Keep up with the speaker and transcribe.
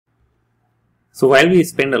So while we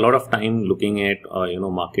spend a lot of time looking at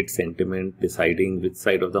market sentiment, deciding which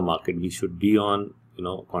side of the market we should be on,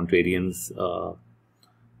 contrarians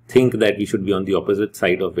think that we should be on the opposite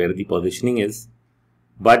side of where the positioning is.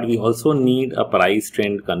 But we also need a price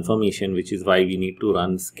trend confirmation, which is why we need to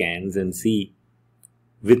run scans and see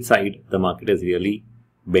which side the market is really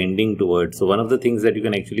bending towards. So one of the things that you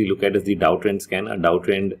can actually look at is the Dow trend scan. A Dow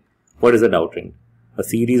trend, what is a Dow trend? A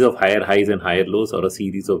series of higher highs and higher lows, or a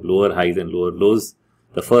series of lower highs and lower lows.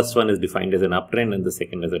 The first one is defined as an uptrend and the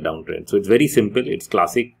second as a downtrend. So it's very simple. It's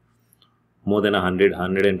classic, more than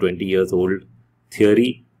 120 years old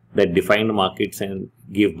theory that defined markets and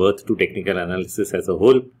gave birth to technical analysis as a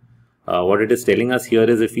whole. What it is telling us here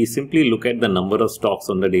is if we simply look at the number of stocks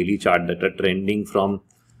on the daily chart that are trending from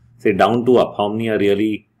say down to up, how many are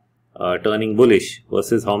really turning bullish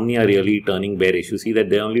versus how many are really turning bearish. You see that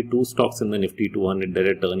there are only 2 stocks in the Nifty 200 that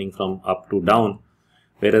are turning from up to down,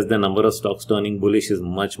 whereas the number of stocks turning bullish is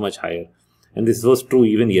much higher. And this was true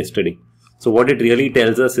even yesterday. So what it really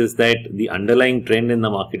tells us is that the underlying trend in the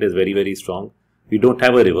market is very strong. We don't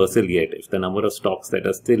have a reversal yet. If the number of stocks that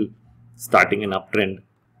are still starting an uptrend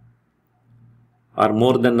are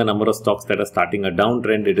more than the number of stocks that are starting a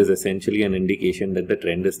downtrend, it is essentially an indication that the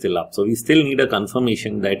trend is still up. So we still need a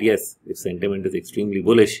confirmation that yes, if sentiment is extremely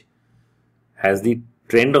bullish, has the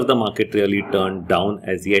trend of the market really turned down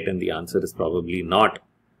as yet? And the answer is probably not.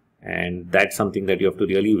 And that's something that you have to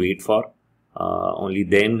really wait for. Only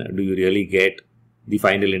then do you really get the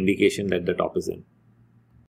final indication that the top is in.